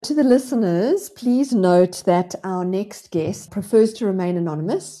to the listeners, please note that our next guest prefers to remain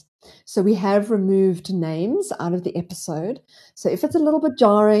anonymous. So we have removed names out of the episode. So if it's a little bit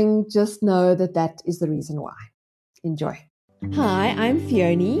jarring, just know that that is the reason why. Enjoy. Hi, I'm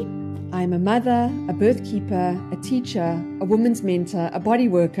Theoni. I'm a mother, a birth keeper, a teacher, a woman's mentor, a body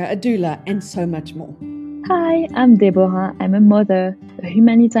worker, a doula, and so much more. Hi, I'm Deborah. I'm a mother, a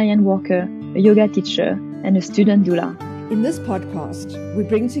humanitarian worker, a yoga teacher, and a student doula. In this podcast, we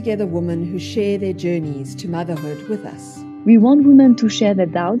bring together women who share their journeys to motherhood with us. We want women to share their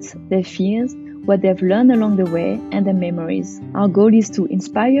doubts, their fears, what they've learned along the way, and their memories. Our goal is to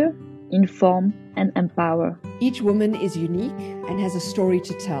inspire, inform, and empower. Each woman is unique and has a story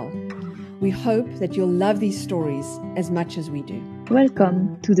to tell. We hope that you'll love these stories as much as we do.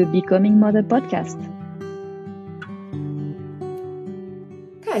 Welcome to the Becoming Mother podcast.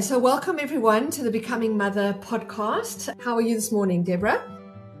 Okay, so welcome everyone to the Becoming Mother podcast. How are you this morning, Deborah?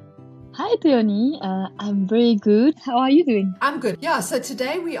 Hi, Theoni. I'm very good. How are you doing? I'm good. Yeah, so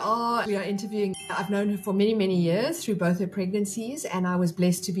today we are interviewing. I've known her for many, many years through both her pregnancies, and I was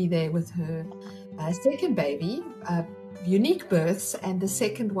blessed to be there with her second baby, unique births, and the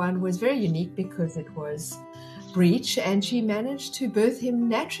second one was very unique because it was breech, and she managed to birth him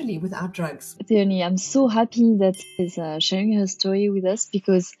naturally without drugs. Theoni, I'm so happy that she's sharing her story with us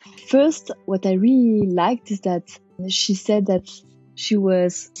because first, what I really liked is that she said that she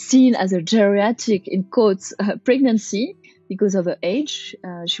was seen as a geriatric, in quotes, pregnancy because of her age.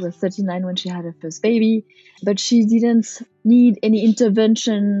 She was 39 when she had her first baby, but she didn't need any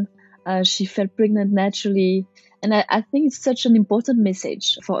intervention. She felt pregnant naturally. And I think it's such an important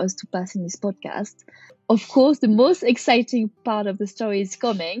message for us to pass in this podcast. Of course, the most exciting part of the story is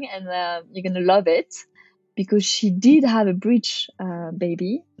coming, and you're going to love it because she did have a breech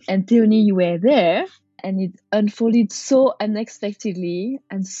baby. And Theoni, you were there, and it unfolded so unexpectedly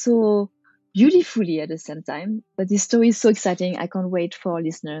and so beautifully at the same time. But this story is so exciting. I can't wait for our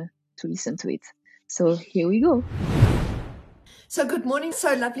listener to listen to it. So here we go. So good morning.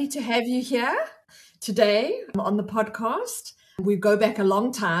 So lovely to have you here today on the podcast. We go back a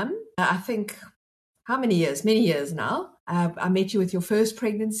long time. I think, how many years? Many years now. I met you with your first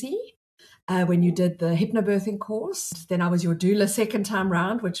pregnancy when you did the hypnobirthing course. Then I was your doula second time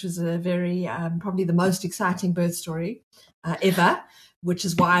round, which was a very, probably the most exciting birth story ever, which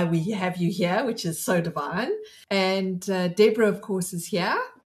is why we have you here, which is so divine. And Deborah, of course, is here.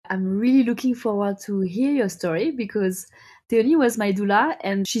 I'm really looking forward to hear your story because Theoni was my doula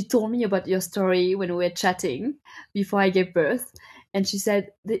and she told me about your story when we were chatting before I gave birth. And she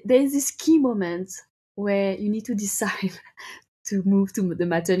said, there's this key moment where you need to decide to move to the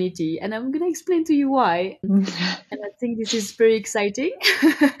maternity. And I'm going to explain to you why. And I think this is very exciting.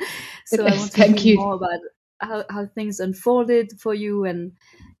 So I want to hear more about how things unfolded for you. And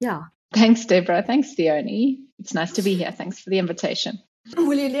yeah. Thanks, Deborah. Thanks, Theoni. It's nice to be here. Thanks for the invitation.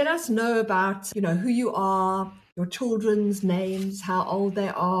 Will you let us know about, who you are, your children's names, how old they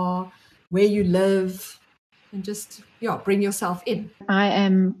are, where you live, and just, bring yourself in. I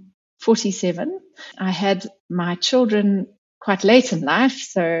am 47. I had my children quite late in life.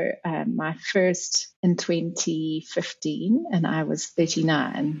 So my first in 2015, and I was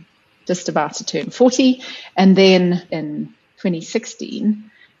 39, just about to turn 40. And then in 2016,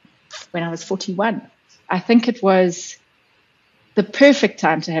 when I was 41, I think it was the perfect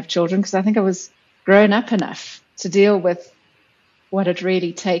time to have children because I think I was grown up enough to deal with what it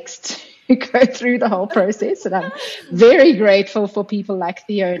really takes to go through the whole process. And I'm very grateful for people like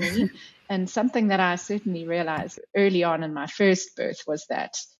Theoni. And something that I certainly realized early on in my first birth was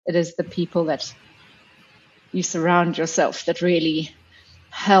that it is the people that you surround yourself that really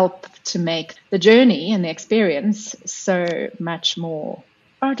help to make the journey and the experience so much more,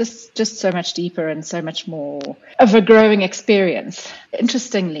 or just so much deeper and so much more of a growing experience.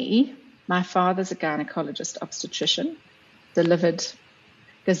 Interestingly, my father's a gynecologist obstetrician, delivered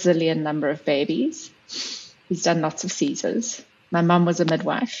a gazillion number of babies. He's done lots of Caesars. My mum was a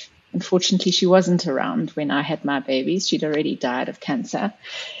midwife. Unfortunately, she wasn't around when I had my babies. She'd already died of cancer.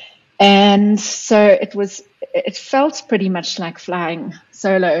 And so it felt pretty much like flying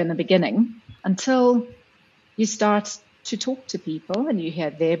solo in the beginning until you start to talk to people and you hear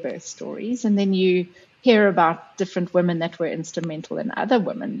their birth stories, and then you hear about different women that were instrumental in other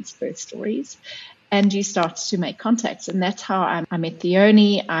women's birth stories, and you start to make contacts. And that's how I met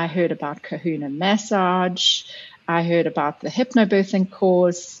Theoni. I heard about Kahuna massage. I heard about the hypnobirthing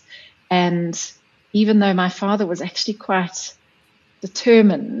course. And even though my father was actually quite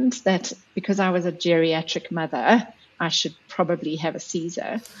determined that because I was a geriatric mother, I should probably have a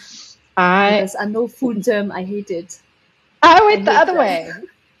Caesar, I know full term, I hate it. I went the other way.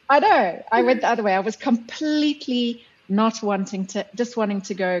 I know. I went the other way. I was completely not wanting to, just wanting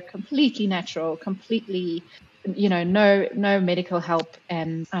to go completely natural, completely, no medical help.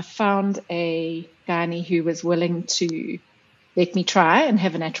 And I found a gynae who was willing to let me try and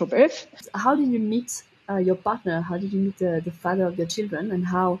have a natural birth. How did you meet your partner? How did you meet the father of your children? And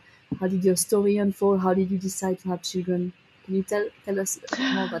how did your story unfold? How did you decide to have children? Can you tell us a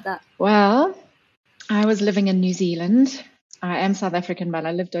bit more about that? Well, I was living in New Zealand. I am South African, but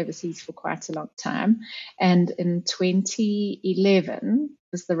I lived overseas for quite a long time. And in 2011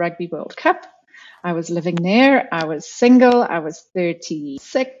 was the Rugby World Cup. I was living there. I was single. I was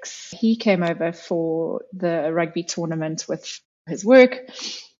 36. He came over for the rugby tournament with his work,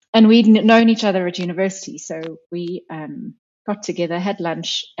 and we'd known each other at university. So we got together, had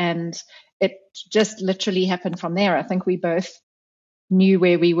lunch, and it just literally happened from there. I think we both knew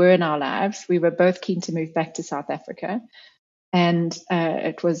where we were in our lives. We were both keen to move back to South Africa, and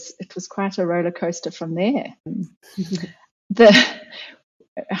it was quite a roller coaster from there.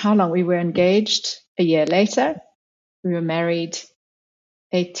 How long we were engaged? A year later. We were married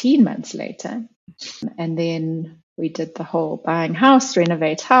 18 months later, and then we did the whole buying house,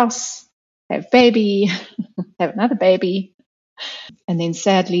 renovate house, have baby, have another baby, and then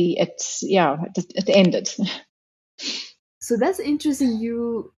sadly it ended. So that's interesting.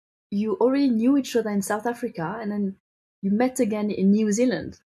 You already knew each other in South Africa, and then you met again in New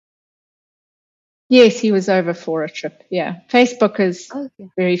Zealand. Yes, he was over for a trip. Yeah, Facebook is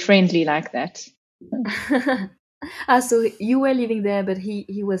very friendly like that. So you were living there, but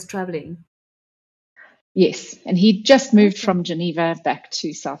he was traveling. Yes, and he just moved from Geneva back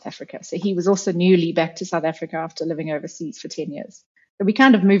to South Africa. So he was also newly back to South Africa after living overseas for 10 years. So we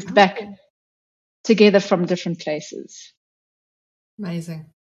kind of moved back together from different places. Amazing.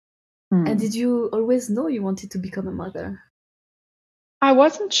 And did you always know you wanted to become a mother? I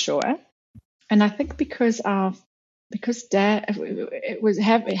wasn't sure. And I think because dad, it was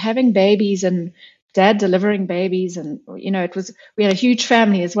having babies and dad delivering babies, and we had a huge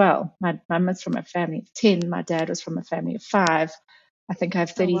family as well. My mum was from a family of 10. My dad was from a family of 5. I think I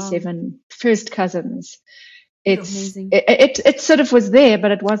have 37 first cousins. It sort of was there,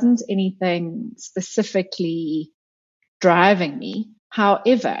 but it wasn't anything specifically driving me.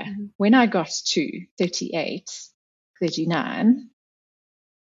 However, when I got to 38, 39,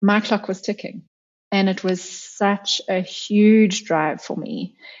 my clock was ticking, and it was such a huge drive for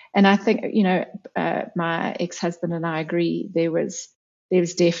me. And I think, my ex-husband and I agree there was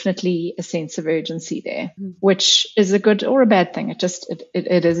definitely a sense of urgency there, which is a good or a bad thing. It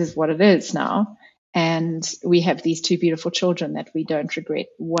is what it is now. And we have these 2 beautiful children that we don't regret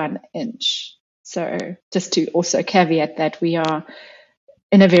 1 inch. So just to also caveat that we are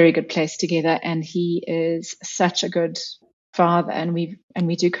in a very good place together, and he is such a good father, and we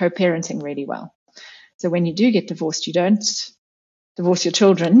do co-parenting really well. So when you do get divorced, you don't divorce your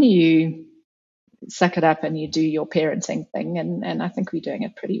children, you suck it up and you do your parenting thing, and I think we're doing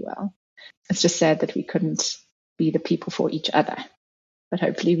it pretty well. It's just sad that we couldn't be the people for each other, but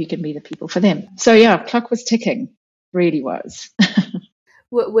hopefully we can be the people for them. So yeah, clock was ticking, really was.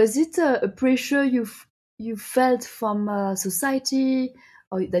 Was it a pressure you felt from society,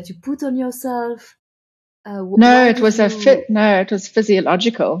 or that you put on yourself? No, it was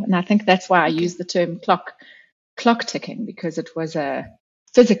physiological, and I think that's why I use the term clock ticking, because it was a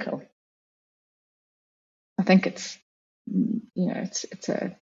physical. I think it's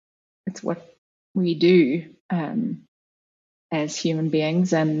it's what we do as human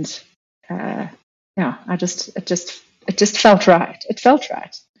beings, and it just felt right. It felt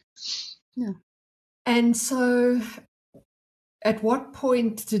right. Yeah. And so, at what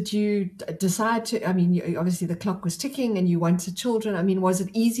point did you decide to? I mean, obviously the clock was ticking, and you wanted children. I mean, was it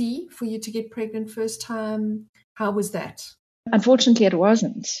easy for you to get pregnant first time? How was that? Unfortunately, it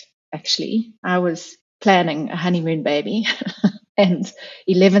wasn't. Actually, I was planning a honeymoon baby, and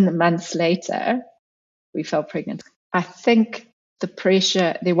 11 months later, we fell pregnant. I think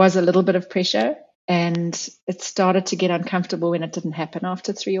there was a little bit of pressure, and it started to get uncomfortable when it didn't happen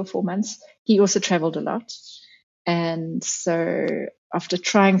after 3 or 4 months. He also traveled a lot. And so after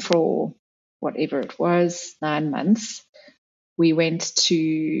trying for whatever it was, 9 months, we went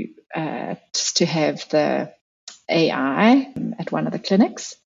to just to have the AI at one of the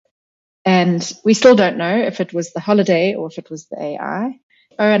clinics. And we still don't know if it was the holiday or if it was the AI.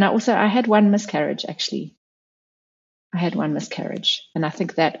 Oh, and I had 1 miscarriage, actually. I had 1 miscarriage, and I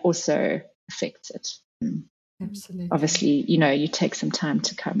think that also affects it. Absolutely. Obviously, you take some time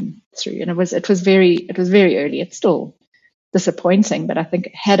to come through, and it was very early. It's still disappointing, but I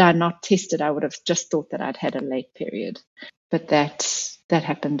think had I not tested, I would have just thought that I'd had a late period. but that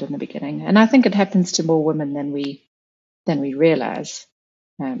happened in the beginning, and I think it happens to more women than we realize.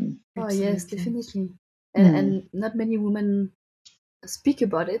 Oh yes, Absolutely. definitely. Mm. And not many women speak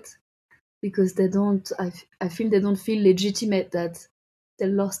about it because they don't. I feel they don't feel legitimate that they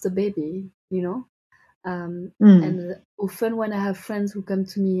lost a baby. You know. And often when I have friends who come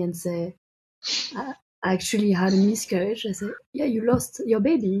to me and say, I actually had a miscarriage, I say, yeah, you lost your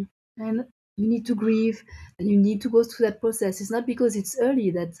baby and you need to grieve and you need to go through that process. It's not because it's early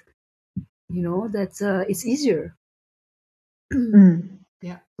that, that it's easier.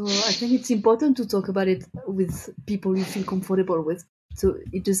 Yeah. So I think it's important to talk about it with people you feel comfortable with. So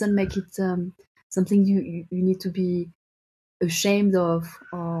it doesn't make it something you need to be ashamed of,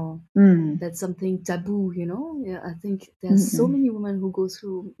 or that's something taboo, Yeah, I think there are so many women who go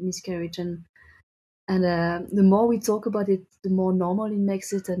through miscarriage, and the more we talk about it, the more normal it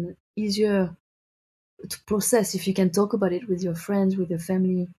makes it and easier to process if you can talk about it with your friends, with your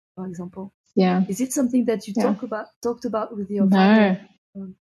family, for example. Yeah. Is it something that you Yeah. talked about with your No. father?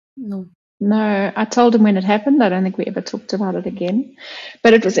 No. No, I told him when it happened. I don't think we ever talked about it again.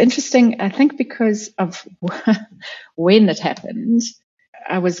 But it was interesting, I think, because of when it happened.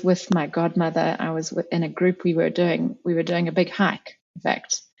 I was with my godmother. I was in a group. We were doing a big hike. In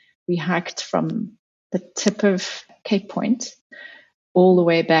fact, we hiked from the tip of Cape Point all the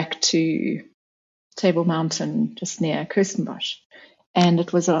way back to Table Mountain, just near Kirstenbosch. And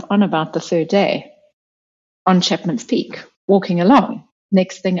it was on about the third day on Chapman's Peak, walking along.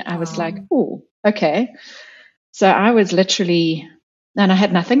 Next thing I was like, oh, okay. So I was literally, and I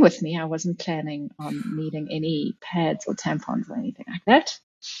had nothing with me. I wasn't planning on needing any pads or tampons or anything like that.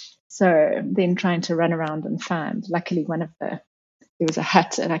 So then trying to run around and find, luckily there was a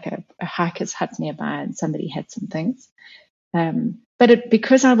hut, like a hiker's hut nearby, and somebody had some things. But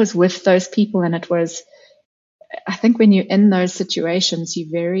because I was with those people, and I think when you're in those situations,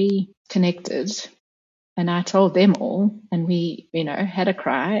 you're very connected. And I told them all, and we, had a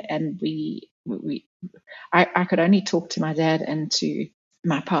cry, and I could only talk to my dad and to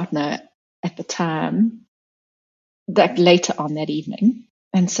my partner at the time, that later on that evening.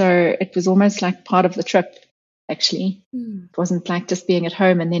 And so it was almost like part of the trip, actually. It wasn't like just being at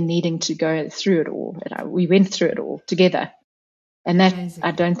home and then needing to go through it all. We went through it all together. And that Amazing.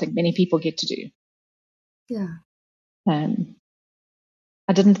 I don't think many people get to do. Yeah.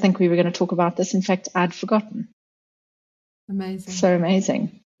 I didn't think we were going to talk about this. In fact, I'd forgotten. Amazing. So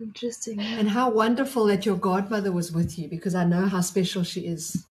amazing. Interesting. Yeah. And how wonderful that your godmother was with you, because I know how special she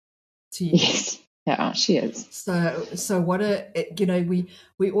is to you. Yes. Yeah, she is. So what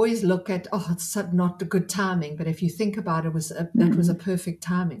we always look at, it's not a good timing, but if you think about it, that was a perfect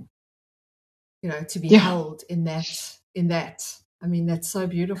timing, to be held in that. I mean, that's so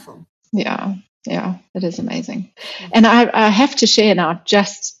beautiful. Yeah, it is amazing. And I have to share now, I've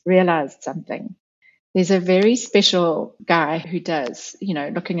just realized something. There's a very special guy who does,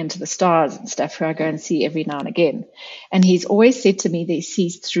 looking into the stars and stuff, who I go and see every now and again. And he's always said to me that he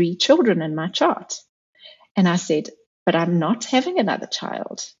sees 3 children in my chart. And I said, but I'm not having another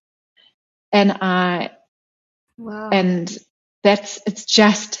child. And and it's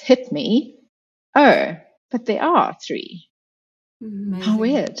just hit me. Oh, but there are 3. Amazing. How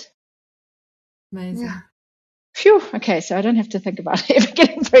weird. Amazing. Yeah. Phew. Okay, so I don't have to think about ever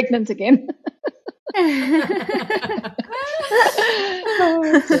getting pregnant again.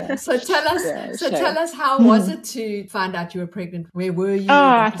 So tell us, how was it to find out you were pregnant? Where were you?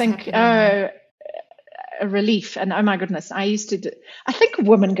 I think a relief. And oh my goodness, I think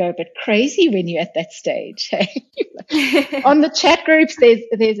women go a bit crazy when you're at that stage. On the chat groups,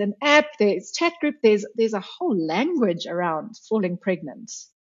 there's an app, there's chat group, there's a whole language around falling pregnant,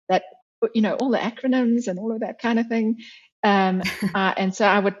 that all the acronyms and all of that kind of thing. And so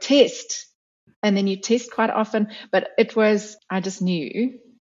I would test, and then you test quite often, but I just knew,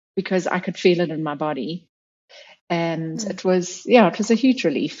 because I could feel it in my body. And it was a huge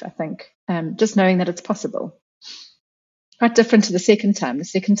relief, I think, just knowing that it's possible. Quite different to the second time. The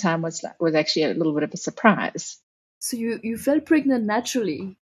second time was actually a little bit of a surprise. So you felt pregnant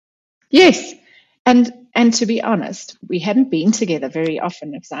naturally? Yes. And to be honest, we hadn't been together very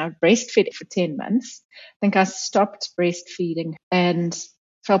often, because I breastfed for 10 months. I think I stopped breastfeeding and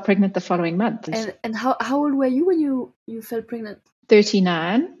fell pregnant the following month. And how old were you when you fell pregnant?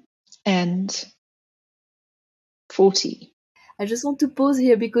 39 and 40. I just want to pause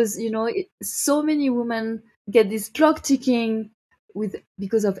here because, so many women get this clock ticking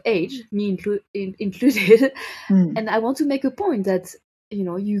because of age, me included. And I want to make a point that,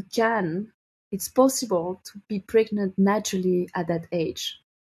 it's possible to be pregnant naturally at that age.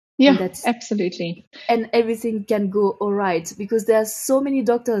 Yeah, and that's absolutely. and everything can go all right, because there are so many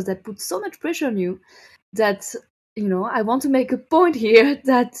doctors that put so much pressure on you that, I want to make a point here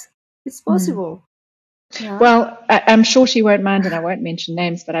that it's possible. Yeah. Well, I'm sure she won't mind, and I won't mention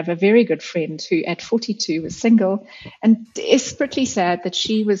names, but I have a very good friend who at 42 was single and desperately sad that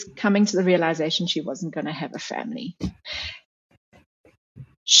she was coming to the realization she wasn't going to have a family.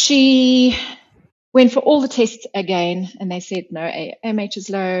 She went for all the tests again, and they said, no, AMH is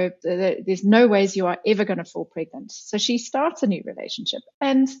low. There's no ways you are ever going to fall pregnant. So she starts a new relationship,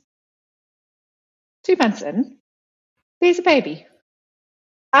 and 2 months in, there's a baby.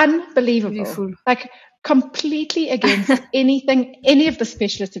 Unbelievable. Beautiful. Like completely against anything any of the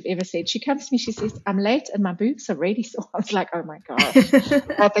specialists have ever said. She comes to me, she says, I'm late and my boobs are really sore. I was like, oh my gosh,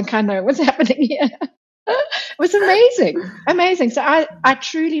 I think I know what's happening here. It was amazing. So I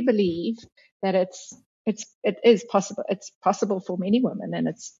truly believe that it is possible. It's possible for many women, and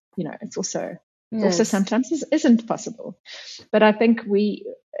it's also sometimes isn't possible. But I think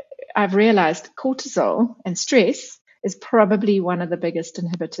I've realized cortisol and stress is probably one of the biggest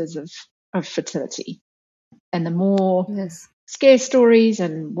inhibitors of fertility. And the more scare stories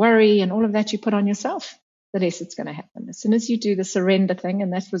and worry and all of that you put on yourself, the less it's going to happen. As soon as you do the surrender thing,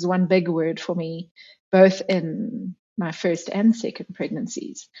 and that was one big word for me, both in my first and second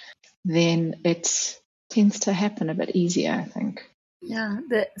pregnancies, then it tends to happen a bit easier, I think. Yeah,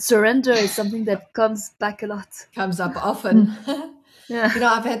 the surrender is something that comes back a lot. Comes up often. Yeah.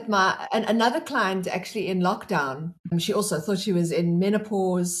 I've had another client actually in lockdown. She also thought she was in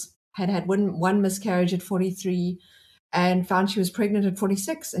menopause, had one miscarriage at 43, and found she was pregnant at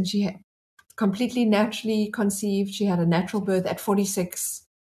 46, and she had completely naturally conceived. She had a natural birth at 46.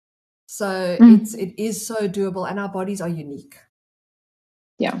 So it is so doable, and our bodies are unique.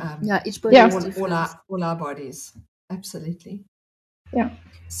 Yeah, each body is different. All our bodies, absolutely. Yeah.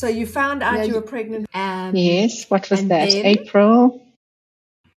 So you found out you were pregnant. Yes. What was that? Then, April.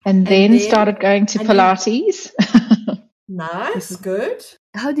 And then started going to Pilates. Nice, good.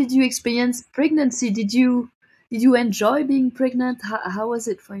 How did you experience pregnancy? Did you enjoy being pregnant? How was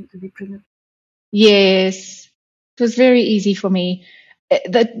it for you to be pregnant? Yes, it was very easy for me.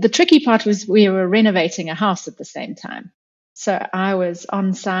 The tricky part was we were renovating a house at the same time. So I was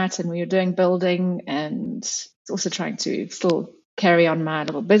on site and we were doing building and also trying to still carry on my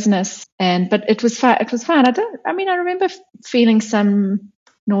little business. But it was fine. It was fine. I remember feeling some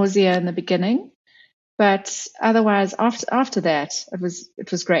nausea in the beginning, but otherwise after that it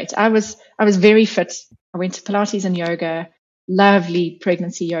was great. I was very fit. I went to Pilates and yoga, lovely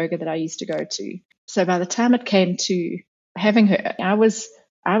pregnancy yoga that I used to go to. So by the time it came to having her, I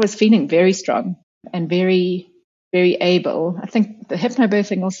was feeling very strong and very, very able. I think the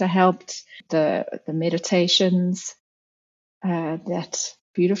hypnobirthing also helped, the meditations, that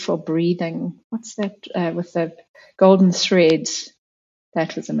beautiful breathing. What's that with the golden thread?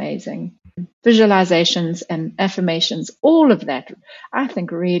 That was amazing. Visualizations and affirmations, all of that, I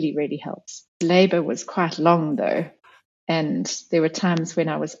think really, really helps. Labor was quite long though. And there were times when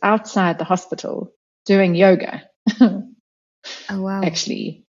I was outside the hospital doing yoga. Oh, wow.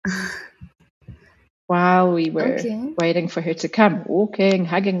 Actually, while we were waiting for her to come, walking,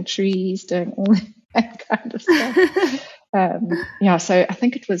 hugging trees, doing all that kind of stuff. So I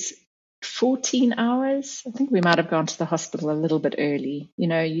think it was 14 hours. I think we might have gone to the hospital a little bit early.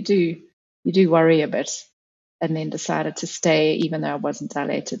 You do worry a bit, and then decided to stay even though I wasn't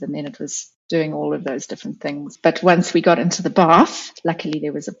dilated, and then it was doing all of those different things. But once we got into the bath, luckily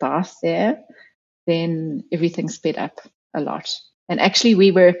there was a bath there, then everything sped up a lot. And actually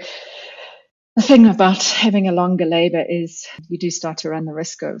the thing about having a longer labor is you do start to run the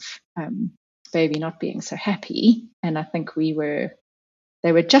risk of baby not being so happy. And I think they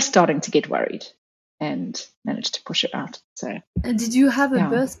were just starting to get worried and managed to push it out. So. And did you have a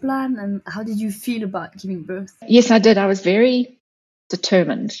birth plan, and how did you feel about giving birth? Yes, I did. I was very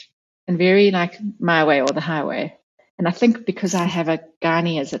determined and very like my way or the highway. And I think because I have a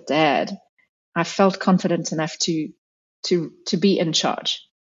gynae as a dad, I felt confident enough to be in charge.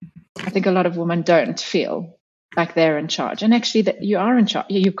 I think a lot of women don't feel like they're in charge. And actually that you are in charge.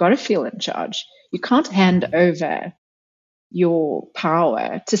 You've got to feel in charge. You can't hand over your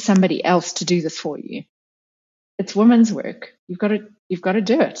power to somebody else to do this for you. It's women's work. You've got to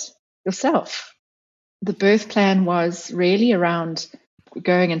do it yourself. The birth plan was really around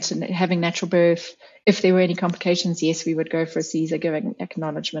going into having natural birth. If there were any complications, yes, we would go for a Caesar, giving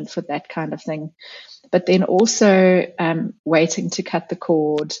acknowledgement for that kind of thing. But then also waiting to cut the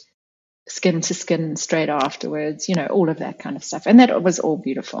cord, skin to skin straight afterwards, all of that kind of stuff. And that was all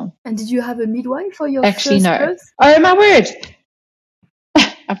beautiful. And did you have a midwife for your Actually, first no. birth? Oh, my word.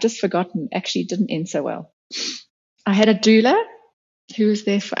 I've just forgotten. Actually, it didn't end so well. I had a doula who was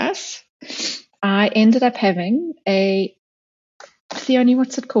there for us. I ended up having a Theoni,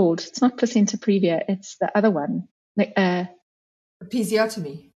 what's it called? It's not placenta previa. It's the other one.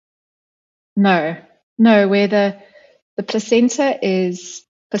 Episiotomy. No, where the placenta is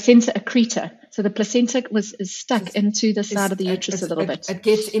placenta accreta. So the placenta is stuck into the side of the uterus a little bit. It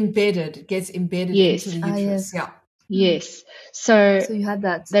gets embedded. It gets embedded Yes. into the uterus. Yes. Yeah. Yes. So you had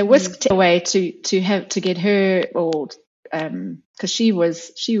that. they whisked it away to get her, or because she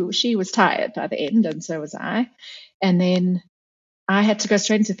was tired by the end, and so was I. And then I had to go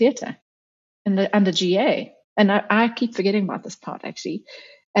straight into theatre under GA. And I keep forgetting about this part, actually.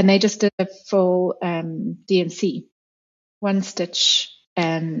 And they just did a full DNC, one stitch,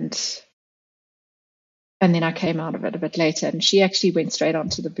 and then I came out of it a bit later. And she actually went straight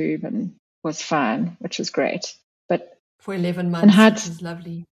onto the boob and was fine, which was great. But for 11 months, which is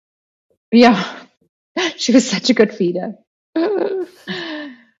lovely. Yeah, she was such a good feeder.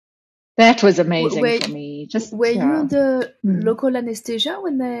 That was amazing for me. Were you under local anesthesia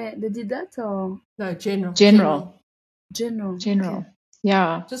when they did that, or no? General. Okay.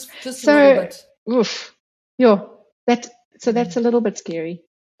 Yeah, just a little bit. Oof. Yeah, that's a little bit scary.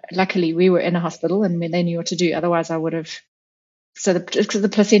 Luckily, we were in a hospital and they knew what to do. Otherwise, I would have. So the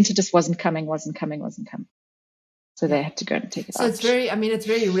placenta just wasn't coming. So they had to go and take it out. So it's very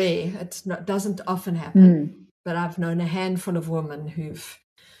rare. It doesn't often happen, but I've known a handful of women who've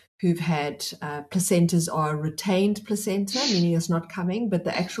had placentas are retained placenta, meaning it's not coming, but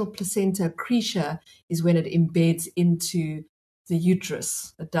the actual placenta accretia is when it embeds into the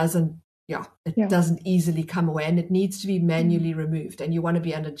uterus. It doesn't easily come away, and it needs to be manually removed. And you want to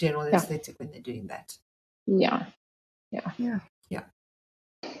be under general anesthetic when they're doing that. Yeah.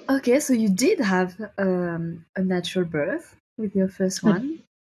 Okay, so you did have a natural birth with your first one.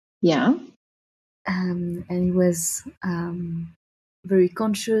 Yeah. And it was very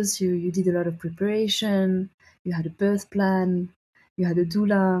conscious. You did a lot of preparation. You had a birth plan. You had a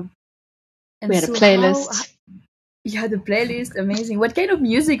doula. And we had a playlist. You had a playlist. Amazing. What kind of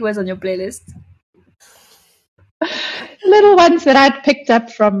music was on your playlist? Little ones that I'd picked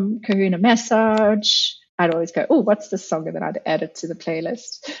up from Kahuna Massage. I'd always go, oh, what's this song? And then I'd add it to the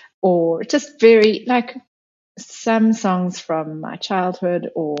playlist. Or just very, like, some songs from my childhood,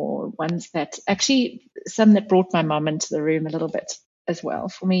 or ones that actually, some that brought my mum into the room a little bit as well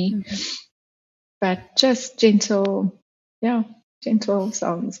for me. But just gentle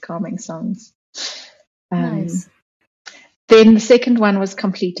songs, calming songs. Nice. Then the second one was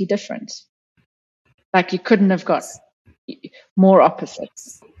completely different. Like, you couldn't have got more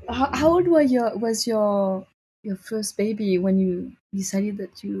opposites. How old was your first baby when you decided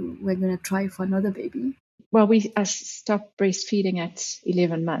that you were going to try for another baby? Well, I stopped breastfeeding at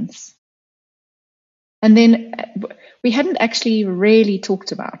 11 months. And then we hadn't actually really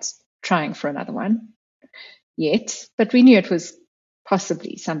talked about trying for another one yet, but we knew it was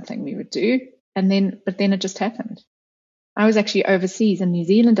possibly something we would do. But then it just happened. I was actually overseas in New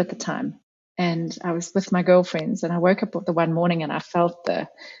Zealand at the time, and I was with my girlfriends, and I woke up the one morning and I felt the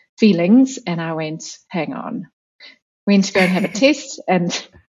feelings, and I went, hang on. Went to go and have a test and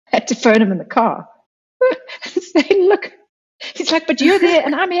had to phone him in the car. And say, look, he's like, but you're there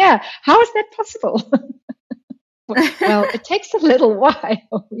and I'm here. How is that possible? Well, it takes a little while,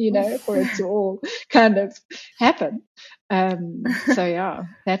 for it to all kind of happen. So yeah,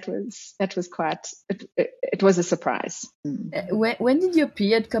 that was quite. It was a surprise. When did your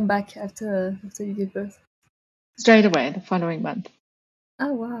period come back after you gave birth? Straight away, the following month.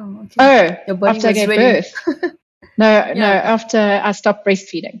 Oh wow! Okay. Oh, your body after I gave birth. No, after I stopped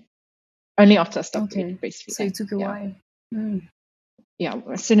breastfeeding. Only after I stopped breastfeeding. So it took a while. Yeah,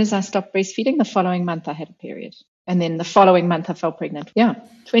 as soon as I stopped breastfeeding, the following month I had a period. And then the following month I fell pregnant. Yeah,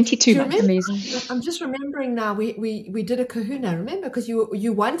 22 months. Amazing. I'm just remembering now, we did a kahuna, remember? Because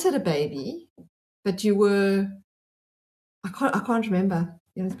you wanted a baby, but you were, I can't remember.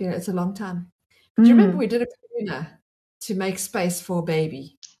 It's a long time. But do you remember we did a kahuna to make space for a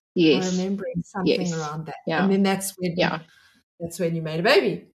baby? Yes. I'm remembering something around that. Yeah. And then that's when you made a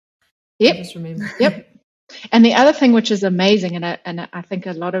baby. Yep. I just remember. Yep. And the other thing, which is amazing, and I think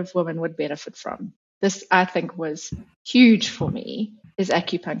a lot of women would benefit from, this I think was huge for me, is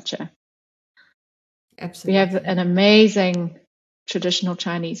acupuncture. Absolutely. We have an amazing traditional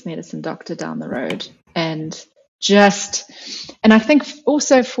Chinese medicine doctor down the road, and I think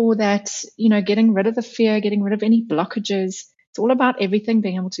also for that, getting rid of the fear, getting rid of any blockages. It's all about everything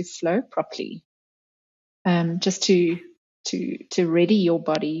being able to flow properly, just to ready your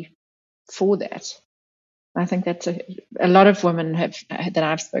body for that. I think that's a lot of women that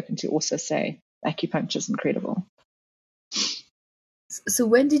I've spoken to also say acupuncture is incredible. So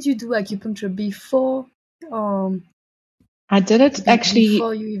when did you do acupuncture? Before, I did it actually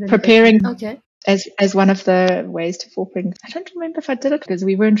before you even preparing okay. as one of the ways to fall pregnant. I don't remember if I did it because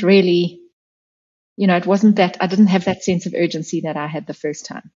we weren't really, it wasn't that, I didn't have that sense of urgency that I had the first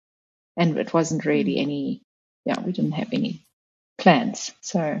time. And it wasn't really we didn't have any plans.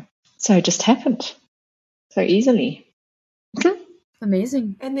 So it just happened so easily.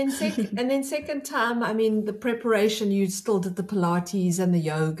 Amazing. And then second time, I mean, the preparation, you still did the Pilates and the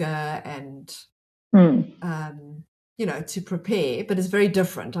yoga and, to prepare, but it's very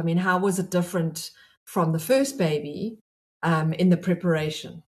different. I mean, how was it different from the first baby in the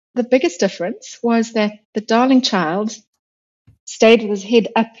preparation? The biggest difference was that the darling child stayed with his head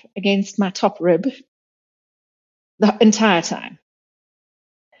up against my top rib the entire time.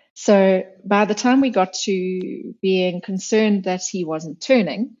 So by the time we got to being concerned that he wasn't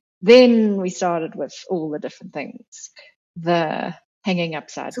turning, then we started with all the different things. The hanging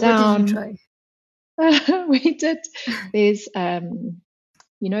upside down. What did you try? We did. There's, the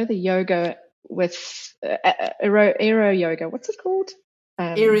yoga with aero yoga. What's it called?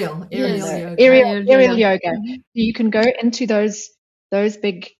 Aerial yoga. Aerial yoga. Mm-hmm. You can go into those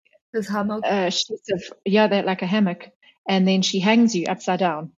big hammock. sheets of they're like a hammock, and then she hangs you upside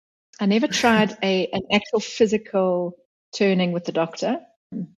down. I never tried an actual physical turning with the doctor.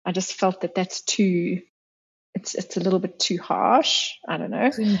 I just felt that that's too. It's a little bit too harsh. I don't know.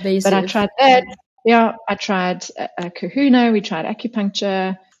 Too invasive. But I tried that. Yeah, I tried a kahuna. We tried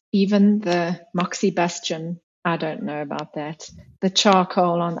acupuncture. Even the moxibustion. I don't know about that. The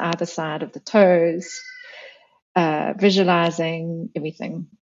charcoal on either side of the toes. Visualizing everything.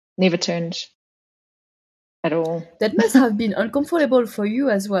 Never turned at all. That must have been uncomfortable for you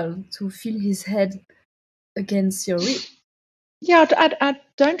as well, to feel his head against your rib. Yeah, I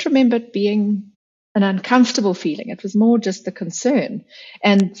don't remember it being an uncomfortable feeling. It was more just the concern.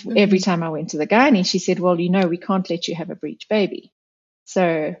 And every time I went to the gynae, she said, well, we can't let you have a breech baby.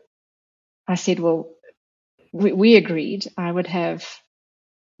 So I said, well, we agreed I would have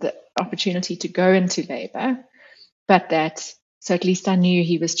the opportunity to go into labor, so at least I knew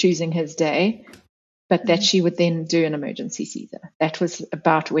he was choosing his day, but that she would then do an emergency Caesar. That was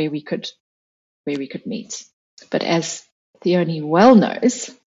about where we could meet. But as Theoni well knows,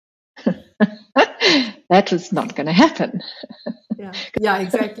 that was not going to happen. Yeah,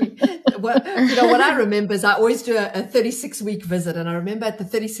 exactly. What I remember is I always do a 36-week visit. And I remember at the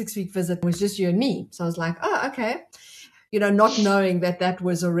 36-week visit, it was just you and me. So I was like, oh, okay. Not knowing that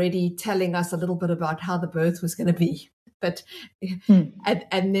was already telling us a little bit about how the birth was going to be. But,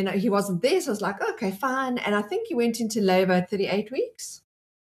 and then he wasn't there. So I was like, okay, fine. And I think he went into labor at 38 weeks.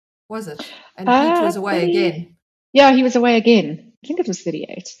 Was it? And Pete was away again. Yeah, he was away again. I think it was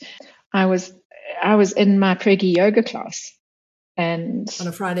 38. I was in my preggy yoga class, and on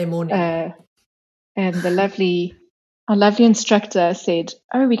a Friday morning, and our lovely instructor said,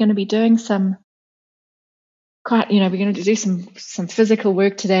 "Oh, we're going to be doing we're going to do some physical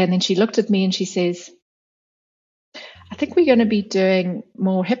work today." And then she looked at me and she says, "I think we're going to be doing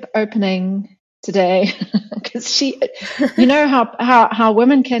more hip opening today," because she, how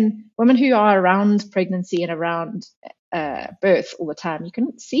women who are around pregnancy and around birth all the time, you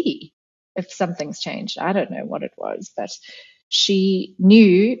can see if something's changed. I don't know what it was, but she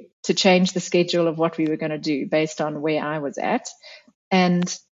knew to change the schedule of what we were going to do based on where I was at. And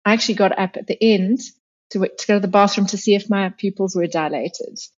I actually got up at the end to go to the bathroom to see if my pupils were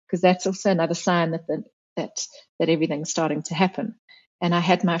dilated, because that's also another sign that everything's starting to happen. And I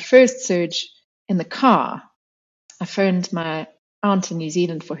had my first surge in the car. I phoned my aunt in New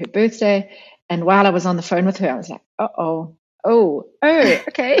Zealand for her birthday, and while I was on the phone with her, I was like, oh,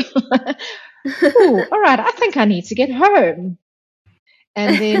 okay. Ooh, all right, I think I need to get home.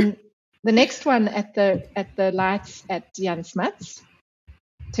 And then the next one at the lights at Jan Smuts,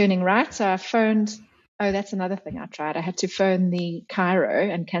 turning right. So I phoned. Oh, that's another thing I tried. I had to phone the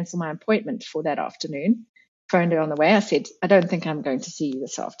chiro and cancel my appointment for that afternoon. Phoned her on the way. I said, I don't think I'm going to see you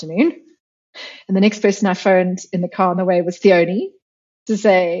this afternoon. And the next person I phoned in the car on the way was Theoni, to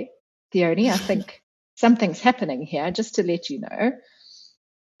say, Theoni, I think something's happening here, just to let you know.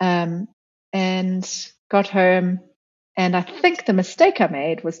 And got home. And I think the mistake I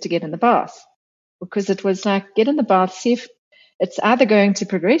made was to get in the bath, because it was like, get in the bath, see if it's either going to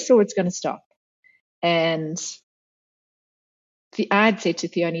progress or it's going to stop. And I'd said to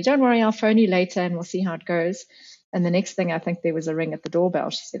Theoni, don't worry, I'll phone you later and we'll see how it goes. And the next thing, I think there was a ring at the doorbell.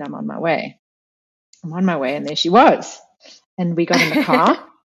 She said, I'm on my way. And there she was. And we got in the car.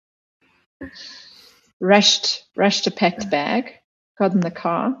 rushed a packed bag, got in the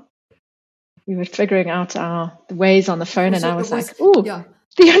car. We were figuring out the ways on the phone, and I was like, "Oh, yeah.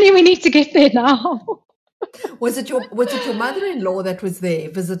 Theoni, we need to get there now." Was it your mother-in-law that was there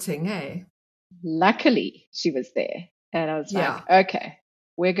visiting? Hey, Luckily, she was there, and I was yeah. like, "Okay,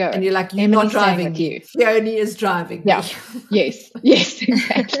 we're going." And you're like, "You're Emily's not driving with me. you. Theoni is driving Yeah. me." Yes,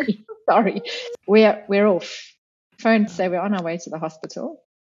 exactly. Sorry, we're off. Phone to say we're on our way to the hospital.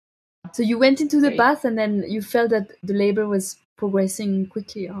 So you went into the Great. bath, and then you felt that the labor was progressing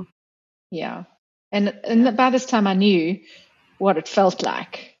quickly. Huh? Yeah, and by this time I knew what it felt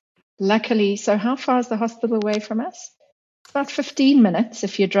like. Luckily, so how far is the hospital away from us? About 15 minutes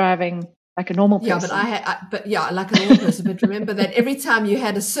if you're driving like a normal person. Yeah, like a normal person. But remember that every time you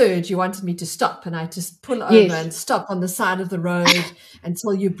had a surge, you wanted me to stop, and I just pull over Yes. and stop on the side of the road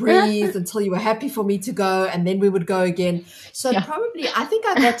until you breathed, until you were happy for me to go, and then we would go again. So probably, I think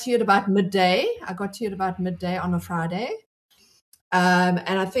I got to you at about midday. I got to you at about midday on a Friday. And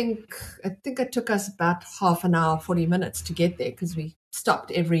I think it took us about half an hour, 40 minutes to get there because we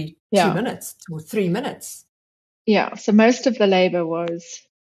stopped every 2 minutes or 3 minutes. Yeah. So most of the labor was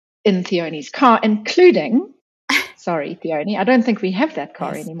in Theoni's car, including, sorry, Theoni, I don't think we have that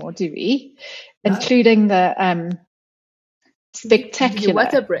car anymore, do we? No. Including the spectacular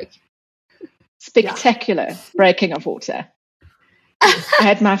water break. Spectacular breaking of water. Yes.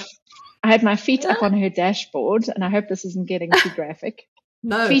 I had my feet up on her dashboard, and I hope this isn't getting too graphic.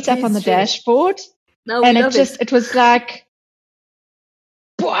 No, feet up on the dashboard. No, and it was like,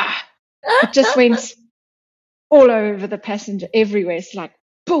 it just went all over the passenger everywhere. It's like,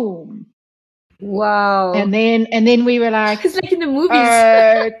 boom. Wow. And then we were like, it's like in the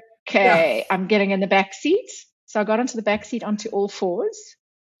movies. Okay, I'm getting in the back seat. So I got onto the back seat onto all fours.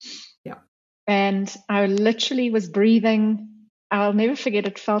 Yeah. And I literally was breathing. I'll never forget.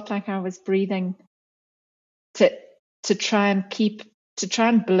 It felt like I was breathing to try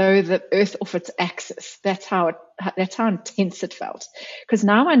and blow the earth off its axis. That's how intense it felt. Because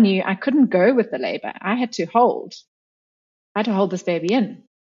now I knew I couldn't go with the labor. I had to hold this baby in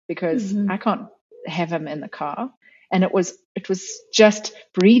because I can't have him in the car. And it was just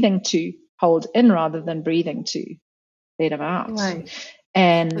breathing to hold in rather than breathing to let him out. Right.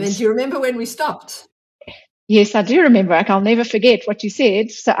 And then do you remember when we stopped? Yes, I do remember. I'll never forget what you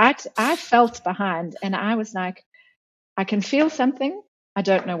said. So I felt behind, and I was like, I can feel something. I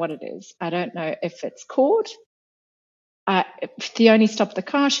don't know what it is. I don't know if it's cord. Theoni stopped the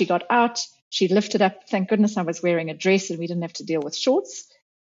car. She got out. She lifted up. Thank goodness I was wearing a dress and we didn't have to deal with shorts.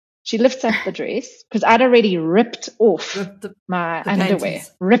 She lifts up the dress because I'd already ripped off my underwear.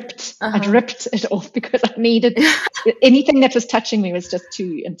 I'd ripped it off because I needed anything that was touching me was just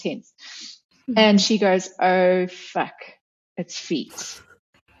too intense. And she goes, "Oh, fuck, it's feet."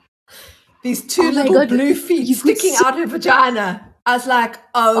 These two little blue feet sticking out her vagina. I was like,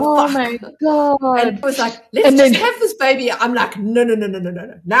 oh fuck. My God. And it was like, let's just have this baby. I'm like, no.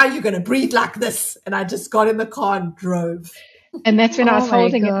 Now you're going to breathe like this. And I just got in the car and drove. And that's when I was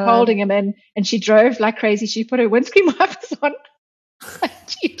holding him in, and she drove like crazy. She put her windscreen wipers on.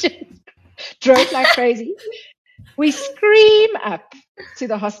 She just drove like crazy. We scream up to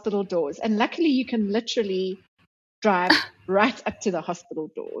the hospital doors, and luckily you can literally drive right up to the hospital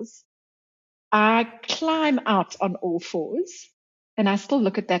doors. I climb out on all fours, and I still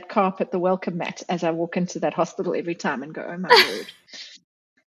look at that carpet, the welcome mat, as I walk into that hospital every time and go, oh my word.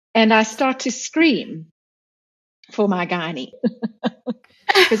 And I start to scream for my gynae.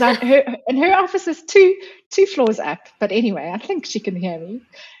 Because her office is two floors up. But anyway, I think she can hear me.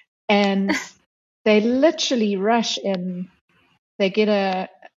 And they literally rush in. They get a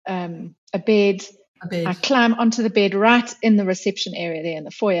bed. I climb onto the bed right in the reception area there in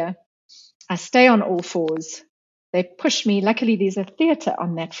the foyer. I stay on all fours. They push me. Luckily, there's a theatre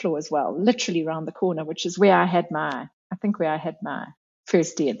on that floor as well, literally around the corner, which is where I had my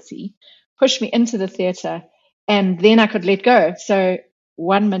first D&C. Push me into the theatre, and then I could let go. So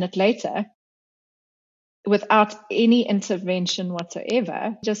 1 minute later, without any intervention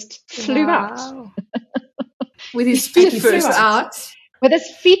whatsoever, just flew out. With his feet first out. With his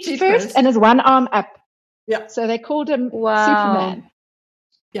feet first and his one arm up. Yeah. So they called him Superman.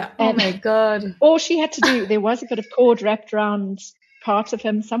 Yeah. And my God. All she had to do, there was a bit of cord wrapped around part of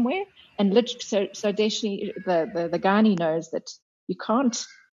him somewhere. And literally, so Deshni, the gynae knows that you can't,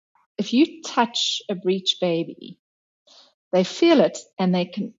 if you touch a breech baby, they feel it and they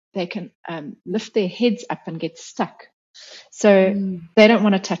can lift their heads up and get stuck. So they don't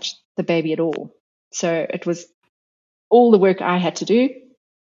want to touch the baby at all. So it was all the work I had to do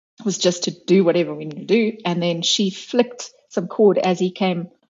was just to do whatever we needed to do. And then she flicked some cord as he came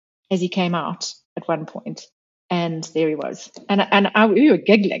out. at one point, and there he was, and we were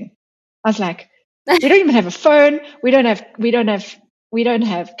giggling. I was like, we don't even have a phone. We don't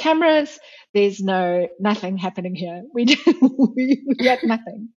have cameras. There's nothing happening here. We had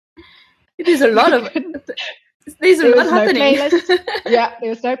nothing. It is a lot of. There's a There lot was no happening. playlist. Yeah, there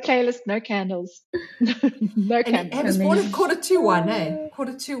was no playlist, no candles, no And cameras. it was quarter to one, eh?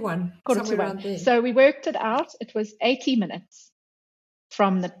 Quarter to one, somewhere around there. So we worked it out. It was 80 minutes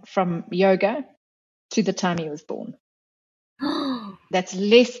from yoga to the time he was born. That's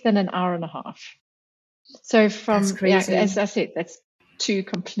less than an hour and a half. So That's crazy. as I said, that's two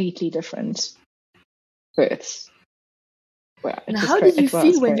completely different births. Well, And how did you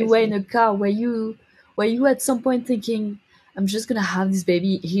feel when you were in a car? Were you at some point thinking, I'm just gonna have this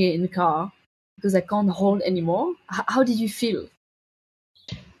baby here in the car because I can't hold anymore? How did you feel?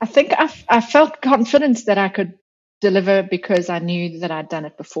 I think I felt confident that I could deliver because I knew that I'd done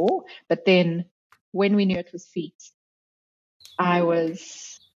it before. But then when we knew it was feet, I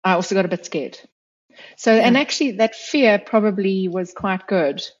also got a bit scared. So, and actually that fear probably was quite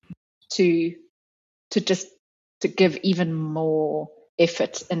good to give even more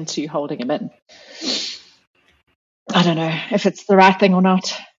effort into holding him in. I don't know if it's the right thing or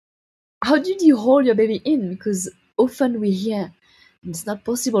not. How did you hold your baby in? Because often we hear it's not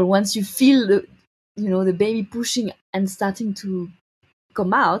possible once you feel the baby pushing and starting to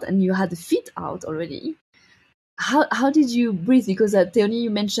come out, and you had the feet out already. How did you breathe? Because Theoni, you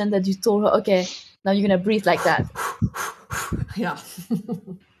mentioned that you told her, okay, now you're gonna breathe like that. Yeah.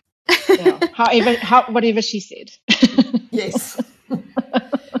 Yeah. Whatever she said. Yes.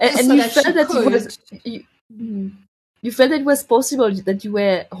 And so you that felt she that could. it was you felt that it was possible that you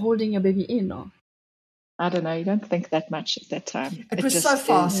were holding your baby in, or? I don't know. You don't think that much at that time. It was so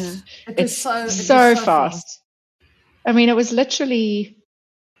fast. It was so fast. I mean, it was literally.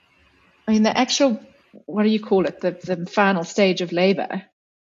 I mean, the actual, what do you call it? The final stage of labor.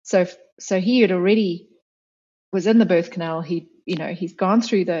 So he had already was in the birth canal. He's gone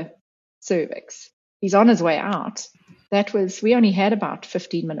through the cervix. He's on his way out. We only had about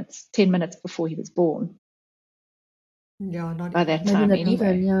 10 minutes before he was born. Yeah, not by even. that time Maybe not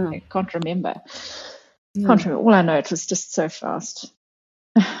anyway. even, yeah. I can't remember. Yeah. Can't remember. All I know, it was just so fast.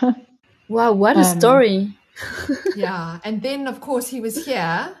 Wow, what a story. Yeah, and then of course he was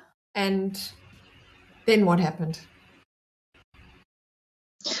here, and then what happened?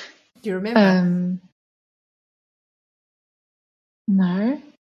 Do you remember? No.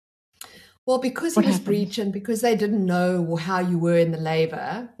 Well, because he was breech and because they didn't know how you were in the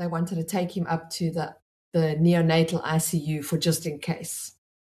labor, they wanted to take him up to the neonatal ICU for just in case.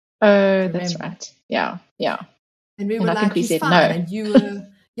 Oh, that's right. Yeah, yeah. And we were like, he's fine. No. And you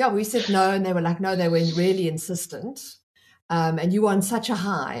were, we said no, and they were like, no, they were really insistent. And you were on such a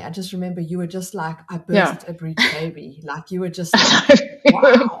high. I just remember you were just like, I birthed a breech baby. Like you were just like,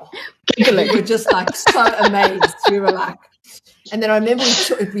 wow. You were just like so amazed. We were like, and then I remember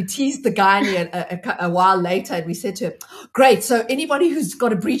we teased the gynae a while later, and we said to her, great, so anybody who's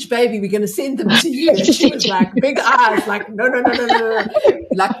got a breech baby, we're going to send them to you. And she was like, big eyes, like, no.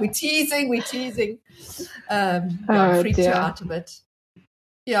 Like, we're teasing. Freaked her out a bit.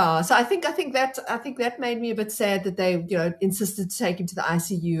 Yeah, so I think that made me a bit sad that they, insisted to take him to the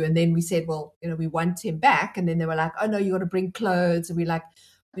ICU. And then we said, well, we want him back. And then they were like, oh no, you got to bring clothes. And we're like,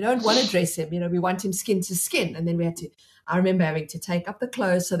 we don't want to dress him, we want him skin to skin. And then I remember having to take up the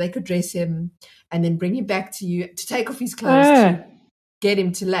clothes so they could dress him and then bring him back to you to take off his clothes to get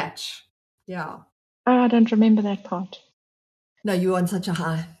him to latch. Yeah. Oh, I don't remember that part. No, you were on such a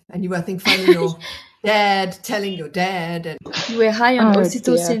high, and you were, I think, phoning your dad, telling your dad, and you were high on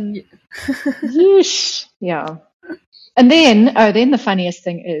oxytocin. Yeesh. Yeah. And then the funniest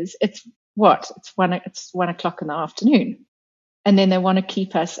thing is it's 1 o'clock in the afternoon, and then they want to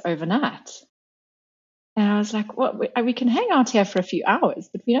keep us overnight. And I was like, what? We can hang out here for a few hours,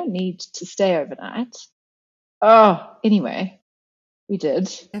 but we don't need to stay overnight. Oh, anyway, we did.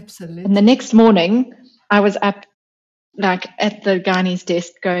 Absolutely. And the next morning, I was up, like at the gynae's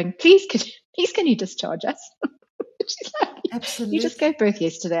desk, going, "Please, can you discharge us?" She's like, absolutely. You just gave birth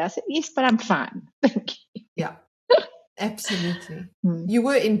yesterday. I said, yes, but I'm fine. Thank you. Yeah, absolutely. You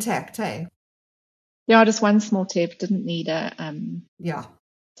were intact, hey? Yeah, just one small tip. Didn't need a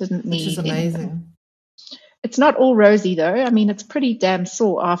Didn't need. Which is amazing. Anything. It's not all rosy though. I mean, it's pretty damn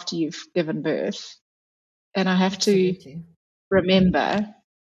sore after you've given birth. And I have to remember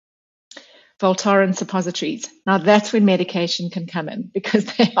Voltaren suppositories. Now that's when medication can come in because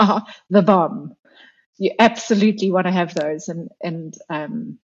they are the bomb. You absolutely want to have those and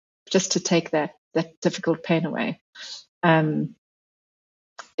just to take that difficult pain away.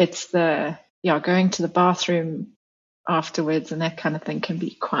 It's the going to the bathroom afterwards and that kind of thing can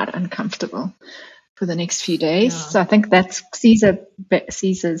be quite uncomfortable for the next few days. Yeah. So I think that's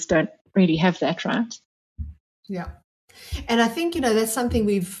Caesars don't really have that, right? Yeah. And I think, that's something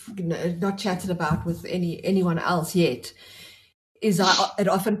we've not chatted about with anyone else yet, is it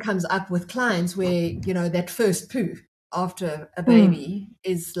often comes up with clients where, that first poo after a baby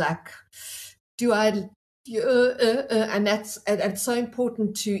is like, do I, and it's so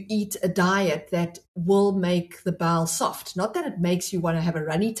important to eat a diet that will make the bowel soft. Not that it makes you want to have a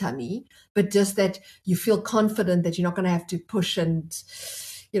runny tummy, but just that you feel confident that you're not going to have to push and,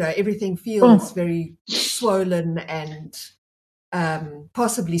 everything feels very swollen and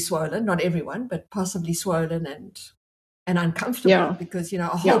possibly swollen, not everyone, but possibly swollen and uncomfortable because, a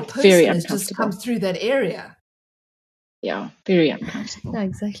whole very person has just come through that area. Yeah, very uncomfortable. Yeah,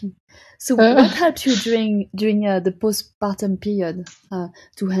 exactly. So what helped you during the postpartum period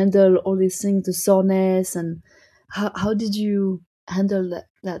to handle all these things, the soreness, and how did you handle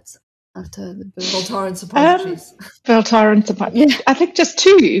that after the birth? Voltaren suppositories. Voltaren suppositories. Yeah. I think just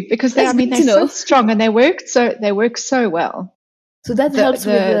 2 because they're so strong and they work so well. So that helps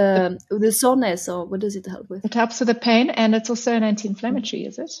with the soreness, or what does it help with? It helps with the pain, and it's also an anti-inflammatory,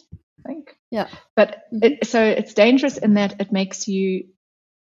 is it? I think. Yeah. But so it's dangerous in that it makes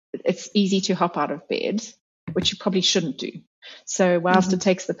it's easy to hop out of bed, which you probably shouldn't do. So whilst it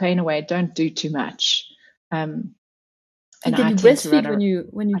takes the pain away, don't do too much. And can you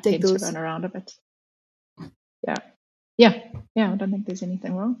breastfeed when you take those? To run around a bit. Yeah. I don't think there's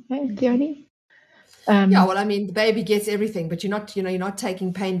anything wrong. Hey, Theoni? Well, I mean, the baby gets everything, but you're not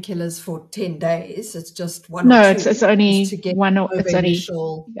taking painkillers for 10 days. It's just one or two. No, it's only to get one. It's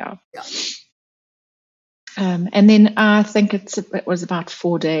initial. Yeah. And then I think it was about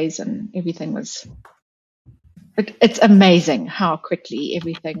 4 days, and everything was. It's amazing how quickly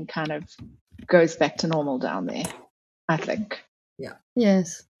everything kind of goes back to normal down there. I think. Yeah.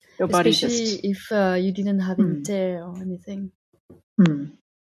 Yes. Your body especially if you didn't have any tear or anything.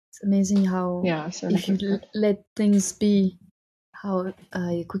 It's amazing how if you let things be, how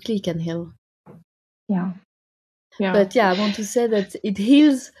quickly it can heal. Yeah. But I want to say that it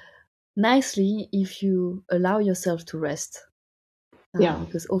heals nicely if you allow yourself to rest.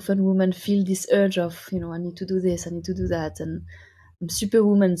 Because often women feel this urge of, I need to do this, I need to do that, and I'm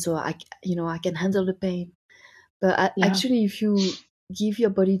superwoman, so I can handle the pain. But actually, if you give your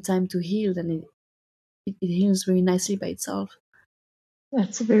body time to heal, then it heals very nicely by itself.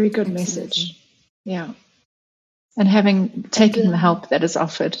 That's a very good message. Yeah. And taking the help that is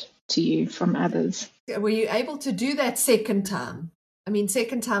offered to you from others. Were you able to do that second time? I mean,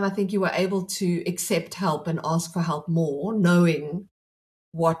 second time, I think you were able to accept help and ask for help more, knowing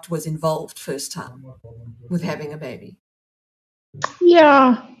what was involved first time with having a baby.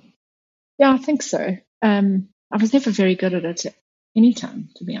 Yeah, I think so. I was never very good at it any time,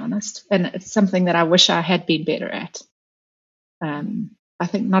 to be honest. And it's something that I wish I had been better at. I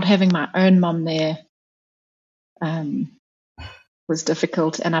think not having my own mom there was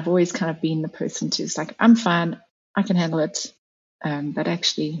difficult. And I've always kind of been the person who's like, I'm fine, I can handle it. But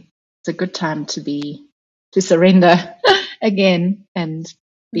actually, it's a good time to surrender again and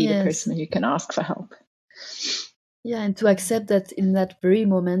be the person who can ask for help. Yeah, and to accept that in that very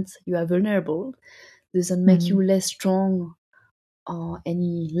moment you are vulnerable doesn't make you less strong or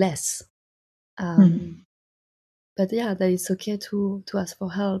any less. But that it's okay to ask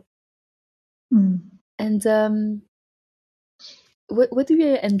for help. And what do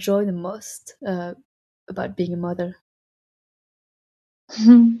you enjoy the most about being a mother?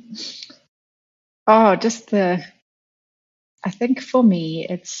 I think for me,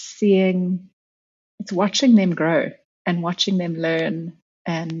 it's watching them grow and watching them learn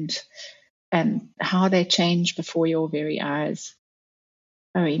and how they change before your very eyes.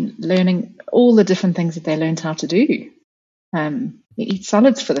 I mean, learning all the different things that they learned how to do. You eat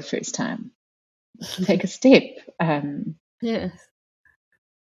solids for the first time. Take a step. Yes.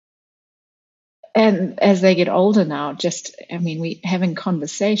 And as they get older now, we having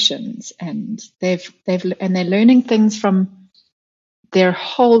conversations, and they're learning things from their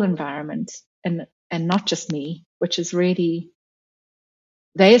whole environment, and not just me, which is really,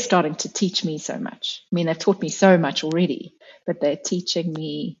 they are starting to teach me so much. I mean, they've taught me so much already, but they're teaching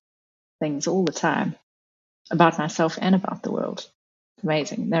me things all the time about myself and about the world. It's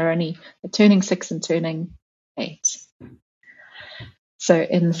amazing. They're turning 6 and turning 8. So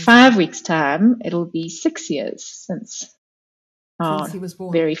in 5 weeks' time, it'll be 6 years since he was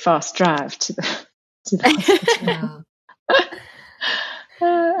born. Very fast drive to the hospital.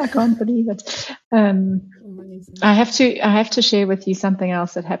 I can't believe it. Amazing. I have to share with you something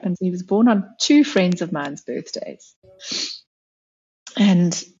else that happened. He was born on two friends of mine's birthdays,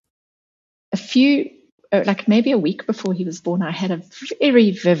 and like maybe a week before he was born, I had a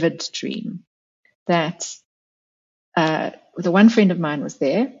very vivid dream that the one friend of mine was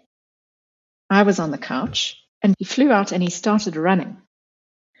there. I was on the couch, and he flew out and he started running.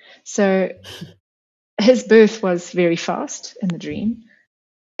 So his birth was very fast in the dream,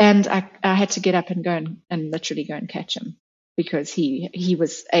 and I had to get up and go and literally go and catch him because he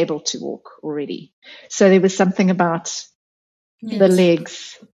was able to walk already. So there was something about the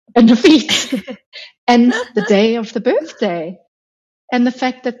legs and the feet and the day of the birthday and the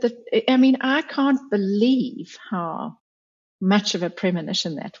fact that I can't believe how much of a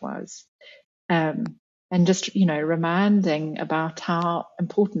premonition that was. And just, reminding about how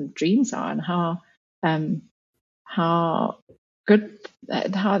important dreams are and how good,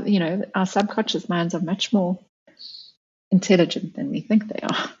 how, our subconscious minds are much more intelligent than we think they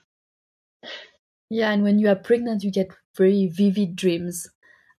are. Yeah, and when you are pregnant, you get very vivid dreams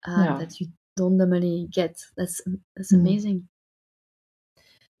that you don't normally get. That's amazing.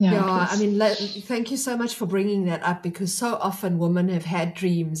 Yeah, I mean, thank you so much for bringing that up, because so often women have had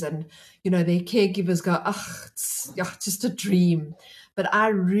dreams and, their caregivers go, it's just a dream. But I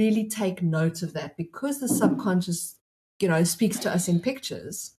really take note of that, because the subconscious, speaks to us in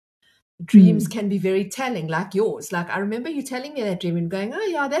pictures. Dreams can be very telling, like yours. Like, I remember you telling me that dream and going, oh,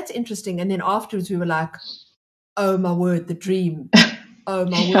 yeah, that's interesting. And then afterwards we were like, oh, my word, the dream. Oh,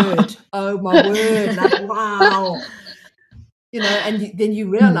 my word. Oh, my word. Like, wow. And then you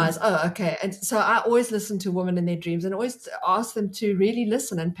realize, oh, okay. And so I always listen to women in their dreams and always ask them to really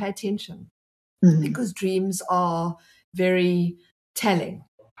listen and pay attention, because dreams are very telling.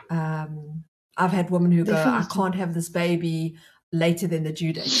 I've had women who Definitely. go, I can't have this baby later than the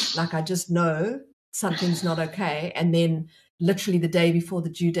due date. Like, I just know something's not okay. And then literally the day before the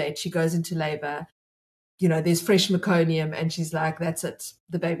due date, she goes into labor. There's fresh meconium, and she's like, that's it.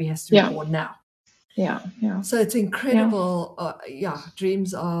 The baby has to be born now. Yeah. So it's incredible.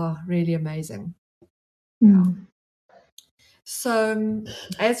 Dreams are really amazing. Yeah. So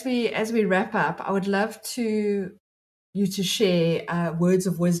as we wrap up, I would love you to share words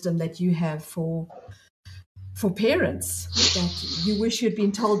of wisdom that you have for parents that you wish you'd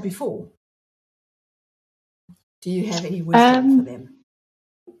been told before. Do you have any wisdom for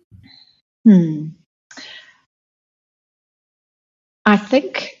them? I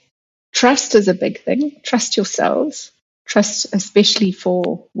think trust is a big thing. Trust yourselves. Trust, especially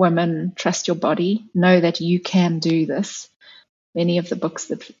for women, trust your body. Know that you can do this. Many of the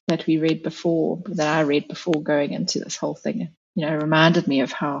books that we read before, that I read before going into this whole thing, reminded me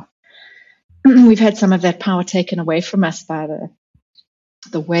of how we've had some of that power taken away from us by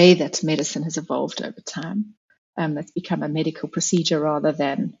the way that medicine has evolved over time. It's become a medical procedure rather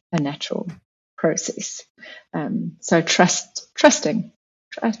than a natural process. So trusting,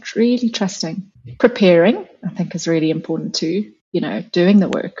 really trusting. Preparing, I think, is really important too. Doing the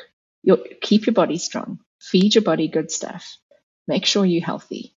work. Keep your body strong. Feed your body good stuff. Make sure you're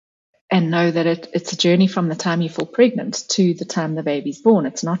healthy. And know that it's a journey from the time you fall pregnant to the time the baby's born.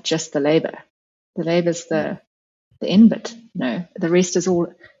 It's not just the labor. The labor's the end bit. The rest is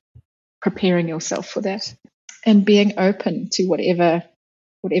all preparing yourself for that and being open to whatever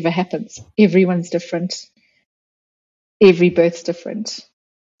happens. Everyone's different. Every birth's different.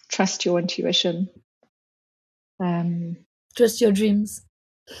 Trust your intuition. Trust your dreams.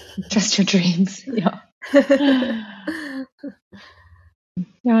 Trust your dreams. Yeah.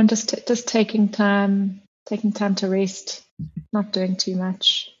 Yeah, and just taking time to rest, not doing too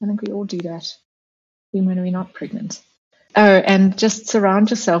much. I think we all do that, even when we're not pregnant. Oh, and just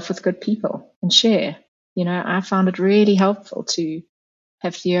surround yourself with good people and share. I found it really helpful to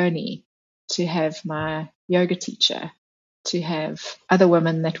have Theoni, to have my yoga teacher, to have other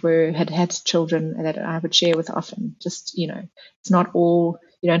women that had children that I would share with often. Just, it's not all,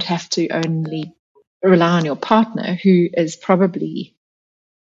 you don't have to only rely on your partner, who is probably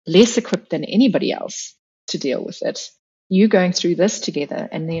less equipped than anybody else to deal with it. You going through this together,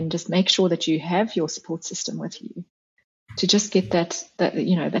 and then just make sure that you have your support system with you to just get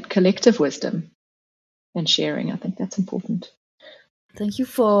that collective wisdom and sharing. I think that's important. Thank you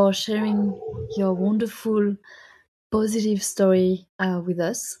for sharing your wonderful, positive story with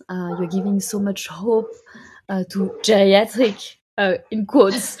us. You're giving so much hope to geriatric, in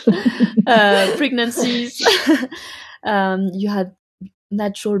quotes, pregnancies. You had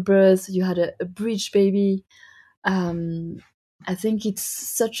natural birth, you had a breech baby. I think it's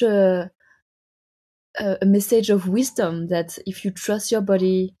such a message of wisdom that if you trust your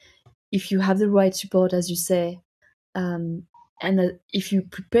body, if you have the right support, as you say, and if you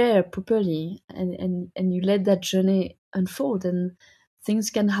prepare properly and you let that journey unfold, then things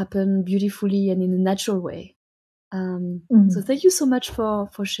can happen beautifully and in a natural way. So thank you so much for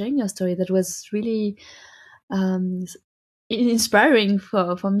sharing your story. That was really inspiring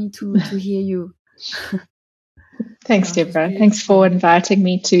for me to hear you. Thanks, Yeah, it was Deborah. Thanks beautiful. for inviting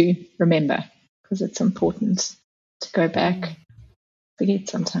me to remember, because it's important to go back. Forget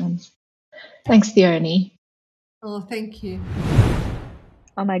sometimes. Thanks, Theoni. Oh, thank you.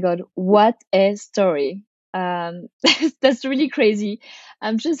 Oh my God, what a story. That's really crazy.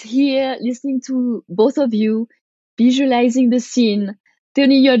 I'm just here listening to both of you, visualizing the scene.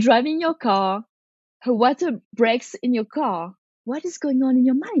 Tony, you're driving your car. Her water breaks in your car. What is going on in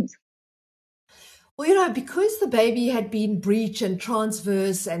your mind? Well, because the baby had been breech and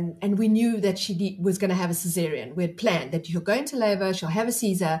transverse, and we knew that was going to have a cesarean. We had planned that she'll go into labor, she'll have a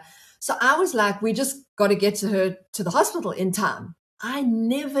Caesar. So I was like, we just got to get her to the hospital in time. I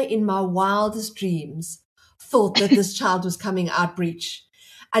never in my wildest dreams thought that this child was coming out breech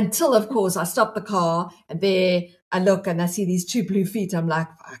until, of course, I stopped the car and there I look and I see these 2 blue feet. I'm like,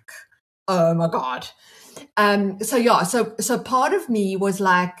 fuck, oh my God. So part of me was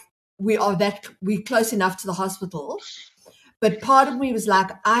like, we're close enough to the hospital. But part of me was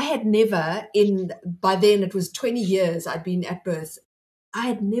like, I had never by then it was 20 years I'd been at birth. I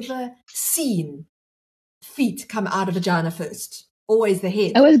had never seen feet come out of vagina first, always the I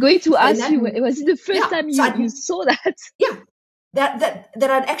head. was going to So in ask that, you, was it the first yeah, time so you saw that? yeah, that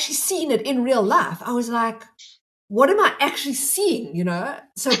I'd actually seen it in real life. I was like, what am I actually seeing?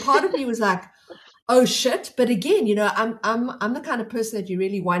 So part of me was like, oh shit. But again, I'm the kind of person that you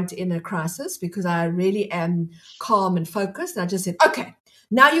really want in a crisis, because I really am calm and focused. And I just said, okay,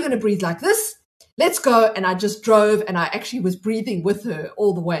 now you're going to breathe like this. Let's go. And I just drove, and I actually was breathing with her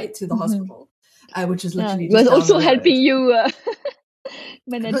all the way to the hospital, which is Yeah, literally it just was down also the road. helping you It was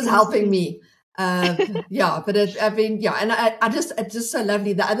managing the helping situation. me. Yeah, but and it's just so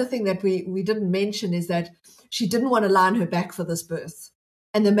lovely. The other thing that we didn't mention is that she didn't want to lie on her back for this birth.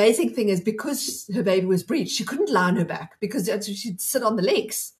 And the amazing thing is, because her baby was breech, she couldn't lie on her back because she'd sit on the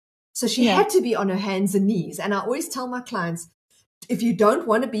legs. So she Yeah. had to be on her hands and knees. And I always tell my clients, if you don't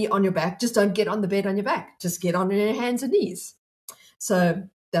want to be on your back, just don't get on the bed on your back. Just get on your hands and knees. So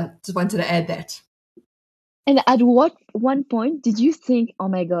just wanted to add that. And at what one point did you think, oh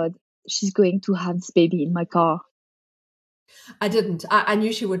my God, she's going to have this baby in my car? I didn't. I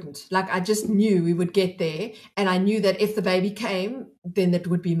knew she wouldn't. Like, I just knew we would get there. And I knew that if the baby came, then it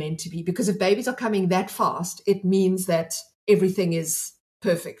would be meant to be. Because if babies are coming that fast, it means that everything is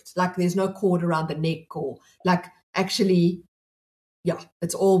perfect. Like, there's no cord around the neck, or like, actually, yeah,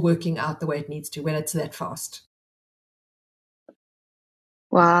 it's all working out the way it needs to when it's that fast.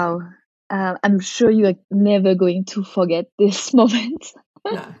 Wow. I'm sure you are never going to forget this moment,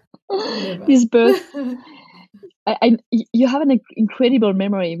 No, never. this birth. You have an incredible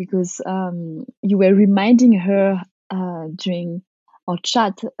memory, because you were reminding her during our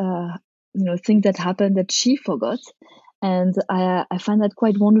chat, things that happened that she forgot. And I find that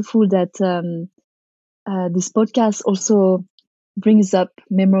quite wonderful that this podcast also brings up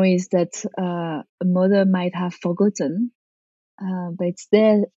memories that a mother might have forgotten, but it's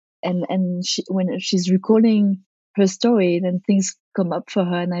there, and when she's recalling her story, then things come up for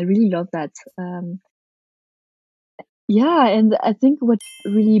her, and I really love that. Yeah, and I think what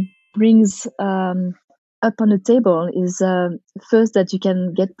really brings up on the table is first that you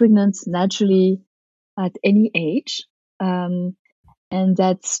can get pregnant naturally at any age, and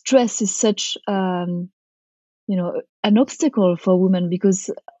that stress is such an obstacle for women because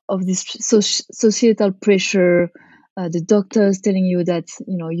of this societal pressure. The doctors telling you that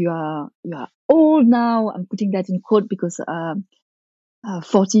you are old now. I'm putting that in quote because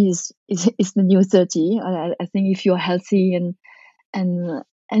 40 is the new 30. I think if you're healthy and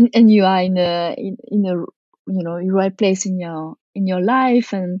and you are in a right place in your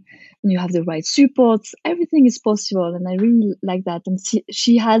life, and you have the right supports, everything is possible. And I really like that. And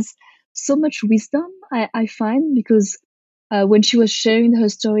she has so much wisdom, I find, because when she was sharing her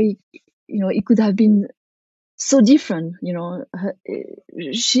story, it could have been so different.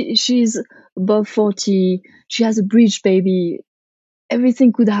 She's above 40, she has a breech baby,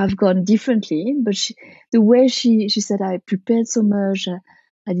 everything could have gone differently, but the way she said, I prepared so much.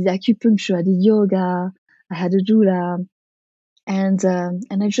 I did acupuncture, I did yoga, I had a doula, and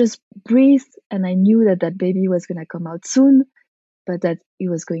I just breathed, and I knew that that baby was gonna come out soon, but that it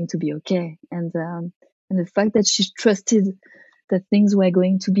was going to be okay. And the fact that she trusted that things were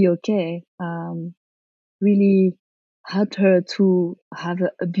going to be okay, really. helped her to have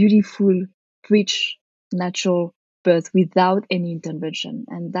a beautiful breech natural birth without any intervention.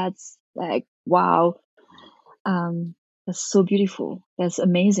 And that's like, wow. That's so beautiful. That's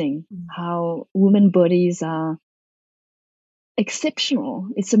amazing how women bodies are exceptional.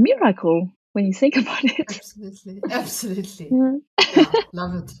 It's a miracle when you think about it. Absolutely. Absolutely. Yeah. Yeah,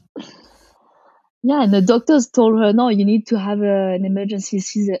 love it. Yeah, and the doctors told her, no, you need to have an emergency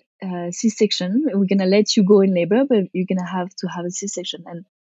C-section. We're going to let you go in labor, but you're going to have a C-section. And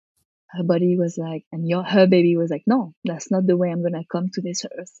her body was like, and her baby was like, no, that's not the way I'm going to come to this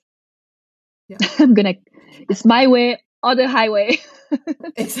earth. Yeah. It's my way or the highway.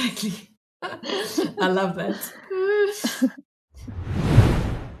 Exactly. I love that.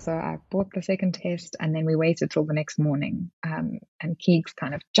 So I bought the second test and then we waited till the next morning. And Keegs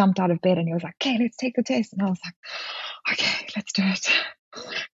kind of jumped out of bed and he was like, okay, let's take the test. And I was like, okay, let's do it.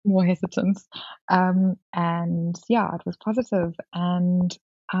 More hesitance. And yeah, it was positive. And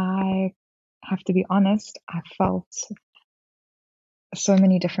I have to be honest, I felt so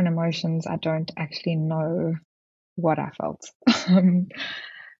many different emotions. I don't actually know what I felt.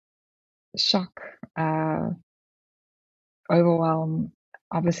 Shock, overwhelm.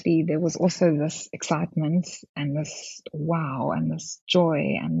 Obviously, there was also this excitement and this wow and this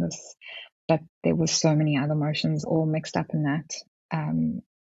joy and this, but there was so many other emotions all mixed up in that. And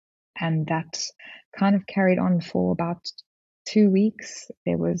that kind of carried on for about 2 weeks.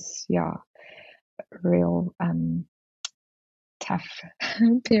 There was, real, tough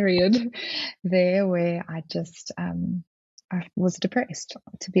period there where I just, I was depressed,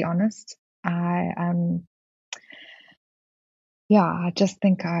 to be honest. I just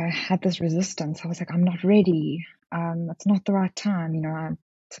think I had this resistance. I was like, I'm not ready. It's not the right time. I'm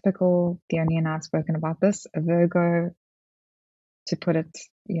typical. Theoni and I have spoken about this. A Virgo, to put it,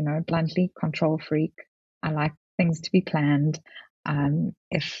 bluntly, control freak. I like things to be planned.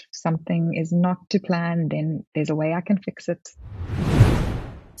 If something is not to plan, then there's a way I can fix it.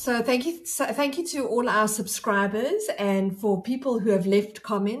 So thank you to all our subscribers and for people who have left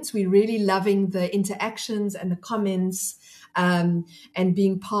comments. We're really loving the interactions and the comments and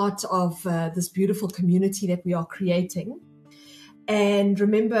being part of this beautiful community that we are creating. And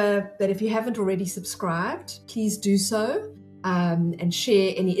remember that if you haven't already subscribed, please do so and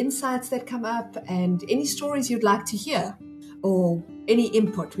share any insights that come up and any stories you'd like to hear or any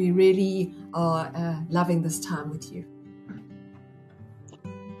input. We really are loving this time with you.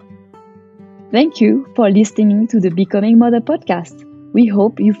 Thank you for listening to the Becoming Mother podcast. We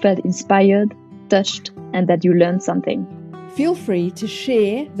hope you felt inspired, touched, and that you learned something. Feel free to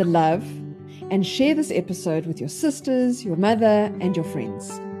share the love and share this episode with your sisters, your mother, and your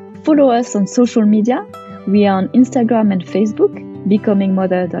friends. Follow us on social media. We are on Instagram and Facebook,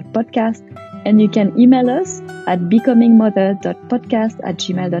 becomingmother.podcast, and you can email us at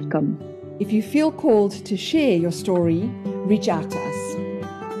becomingmother.podcast@gmail.com. If you feel called to share your story, reach out to us.